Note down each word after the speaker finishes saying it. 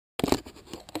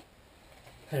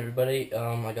Hey everybody,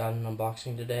 I got an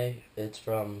unboxing today. It's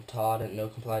from Todd at No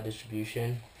Comply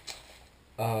Distribution.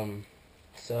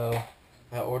 So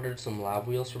I ordered some lab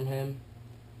wheels from him,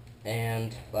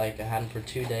 and I had them for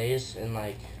 2 days, and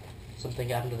something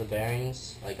happened to the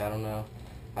bearings. I don't know.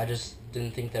 I just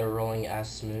didn't think they were rolling as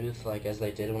smooth as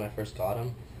they did when I first got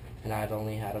them, and I've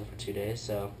only had them for 2 days.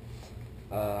 So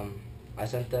I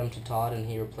sent them to Todd, and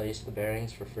he replaced the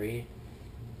bearings for free.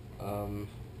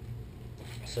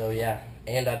 So yeah,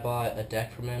 and I bought a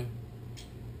deck from him.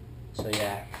 So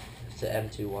yeah, it's an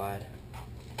M2 wide.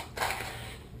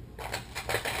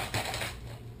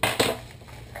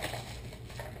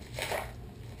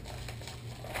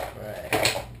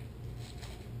 Alright,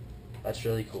 that's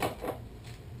really cool.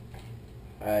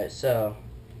 Alright, so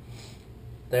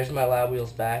there's my lab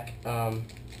wheels back.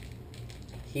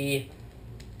 He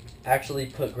actually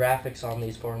put graphics on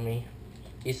these for me.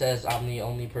 He says I'm the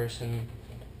only person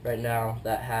right now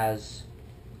that has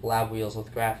lab wheels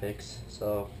with graphics,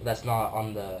 so that's not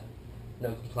on the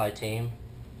No Comply team,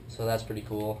 so that's pretty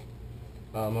cool.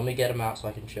 Let me get them out so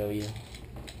I can show you.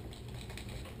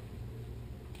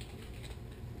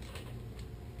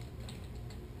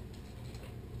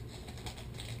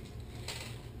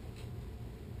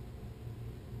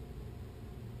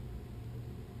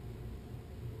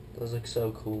 Those look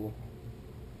so cool.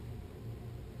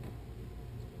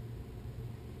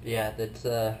 Yeah, that's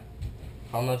I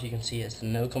don't know if you can see it. It's a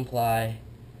No Comply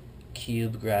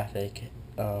cube graphic.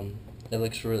 It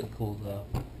looks really cool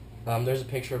though. There's a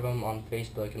picture of them on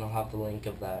Facebook, and I'll have the link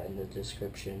of that in the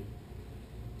description.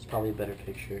 It's probably a better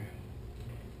picture.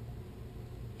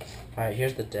 Alright,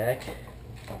 here's the deck.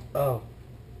 Oh,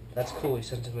 that's cool. He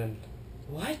sent them in.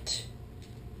 What?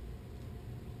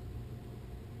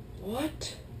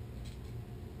 What?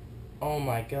 Oh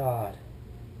my god.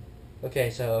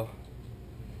 Okay, so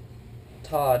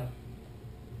Todd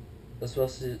was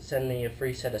supposed to send me a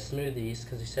free set of smoothies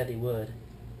because he said he would.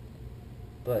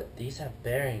 But these have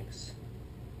bearings.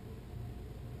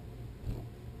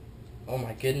 Oh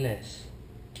my goodness.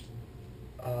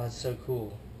 Oh, that's so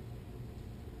cool.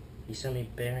 He sent me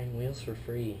bearing wheels for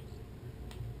free.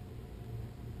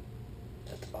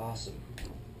 That's awesome.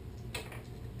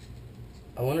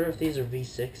 I wonder if these are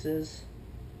V6s.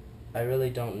 I really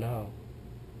don't know.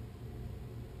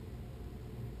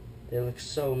 They look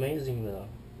so amazing though.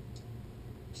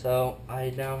 So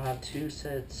I now have 2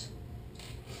 sets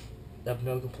of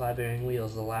No Comply bearing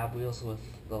wheels, the lab wheels with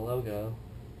the logo,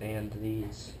 and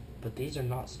these. But these are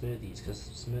not smoothies, because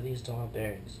smoothies don't have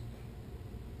bearings.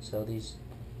 So these,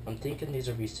 I'm thinking these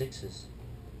are V6s.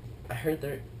 I heard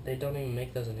they don't even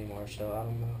make those anymore, so I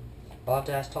don't know. I'll have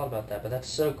to ask Todd about that, but that's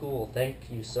so cool. Thank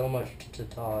you so much to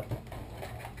Todd.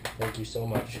 Thank you so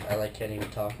much. I can't even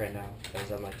talk right now, because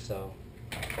I'm so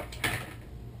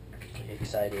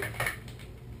excited.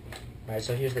 Alright,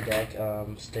 so here's the deck.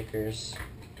 Stickers.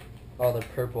 Oh, they're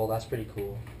purple. That's pretty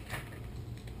cool.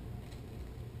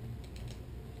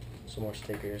 Some more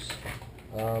stickers.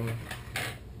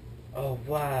 Oh,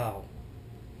 wow.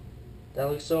 That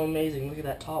looks so amazing. Look at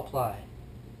that top ply.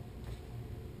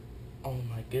 Oh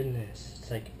my goodness.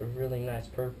 It's a really nice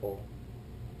purple.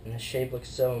 And the shape looks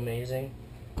so amazing.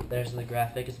 There's the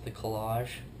graphic. It's the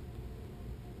collage.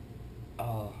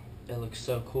 Oh, it looks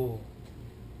so cool.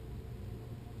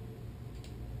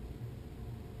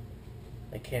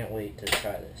 I can't wait to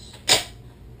try this.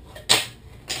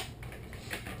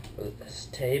 This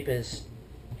tape is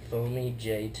Foamy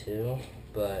J2,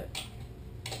 but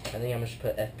I think I'm gonna just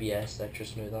put FBS Extra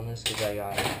Smooth on this because I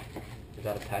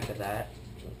got a pack of that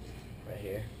right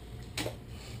here.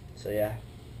 So yeah,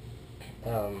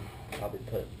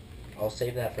 I'll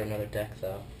save that for another deck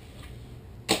though.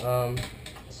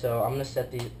 So I'm gonna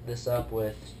set this up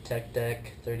with Tech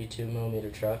Deck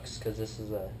 32mm trucks because this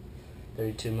is a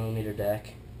 32mm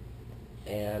deck,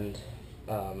 and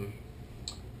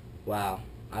wow,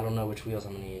 I don't know which wheels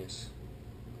I'm gonna use.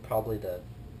 Probably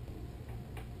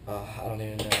I don't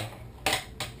even know.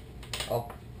 I'll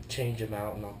change them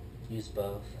out and I'll use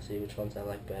both, see which ones I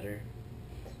like better.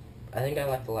 I think I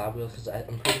like the lab wheels because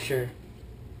I'm pretty sure,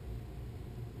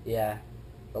 yeah,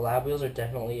 the lab wheels are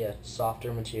definitely a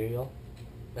softer material,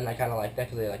 and I kind of like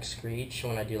that because they screech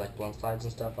when I do blunt slides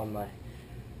and stuff on my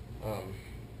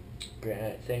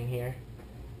granite thing here.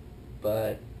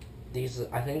 But these,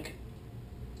 I think,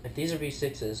 if these are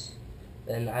V6s,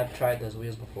 then I've tried those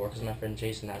wheels before because my friend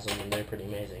Jason has them and they're pretty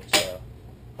amazing. So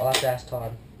I'll have to ask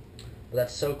Todd. But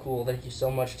that's so cool. Thank you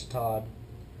so much to Todd.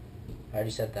 I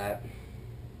already said that.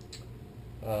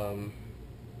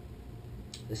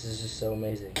 This is just so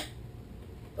amazing.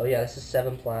 Oh yeah, this is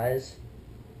 7 plies.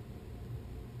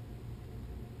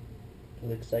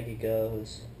 Looks like it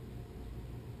goes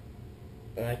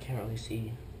and I can't really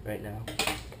see right now.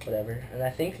 Whatever. And I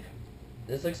think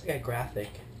this looks like a graphic.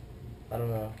 I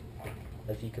don't know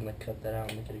if you can like cut that out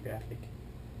and make it a graphic.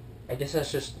 I guess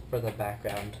that's just for the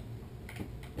background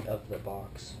of the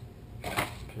box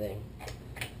thing.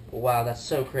 Wow, that's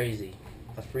so crazy.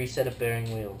 A free set of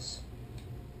bearing wheels.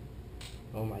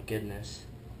 Oh my goodness.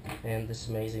 And this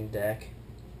amazing deck.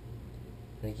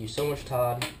 Thank you so much,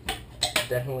 Todd.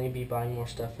 Definitely be buying more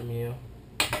stuff from you.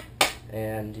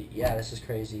 And yeah, this is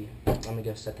crazy. I'm gonna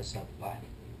go set this up. Bye.